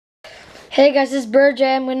Hey guys, this is Bird.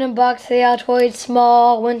 I'm going to unbox the Altoids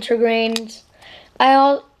small wintergreens. I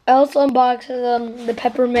also unboxed the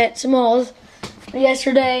peppermint smalls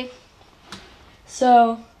yesterday.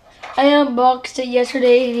 So I unboxed it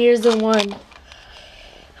yesterday, and here's the one.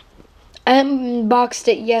 I unboxed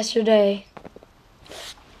it yesterday.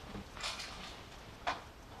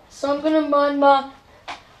 So I'm gonna mod my.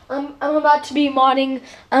 I'm about to be modding.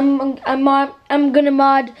 I'm gonna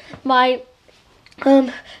mod my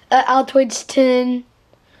Altoids tin.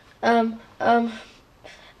 I'm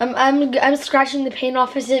scratching the paint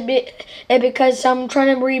off it because I'm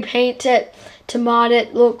trying to repaint it to mod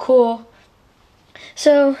it look cool.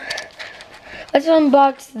 So let's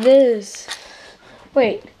unbox this.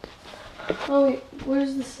 Wait. Oh wait,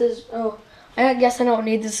 where's the scissors? Oh, I guess I don't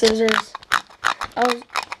need the scissors.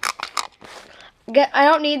 I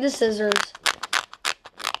don't need the scissors.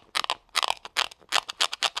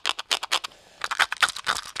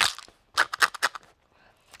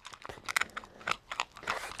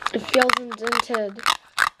 It feels indented.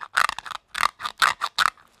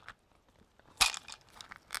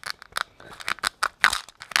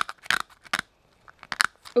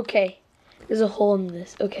 Okay, there's a hole in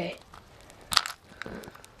this. Okay.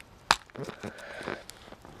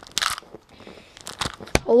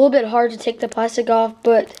 A little bit hard to take the plastic off,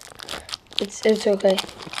 but it's okay.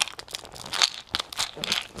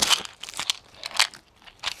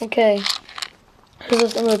 Okay.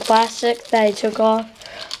 Here's some of the plastic that I took off.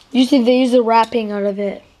 Usually they use the wrapping out of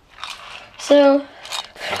it. So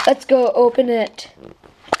let's go open it.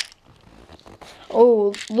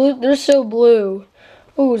 Oh, they're so blue.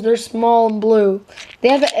 Oh, they're small and blue. They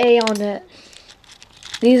have an A on it.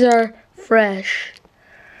 These are fresh.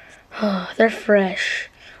 Oh, they're fresh.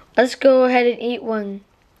 Let's go ahead and eat one.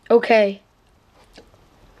 Okay.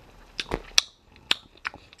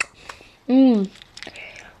 Those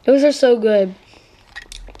are so good.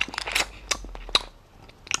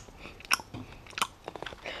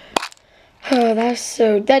 Oh,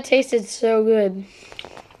 that tasted so good.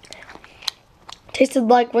 Tasted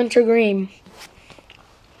like wintergreen.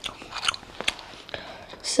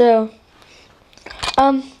 So,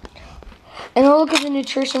 and I'll look at the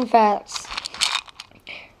nutrition facts.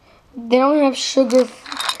 They don't have sugar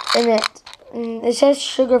in it. It says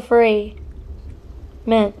sugar-free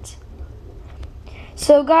mint.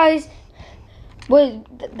 So guys, wait,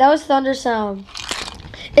 that was thunder sound.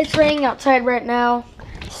 It's raining outside right now.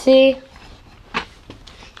 See?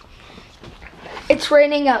 It's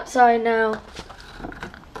raining outside now.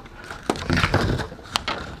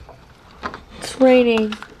 It's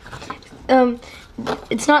raining.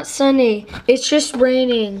 It's not sunny. It's just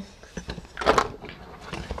raining.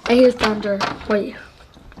 I hear thunder. Wait.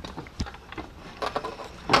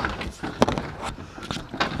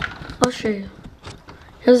 I'll show you.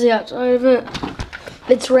 Here's the outside of it.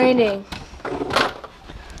 It's raining.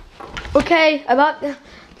 Okay, about the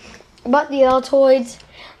Altoids.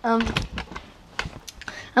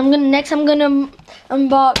 I'm gonna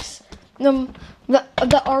unbox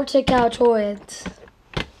the Arctic Altoids.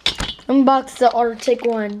 Unbox the Arctic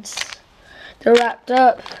ones. They're wrapped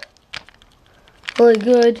up really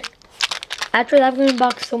good. After that, I'm gonna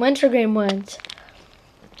unbox the Wintergreen ones.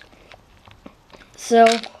 So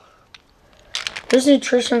there's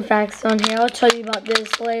nutrition facts on here. I'll tell you about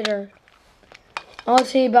this later. I'll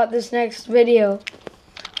tell you about this next video.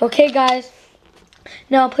 Okay, guys.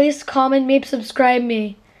 Now, please comment me, subscribe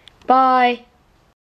me. Bye.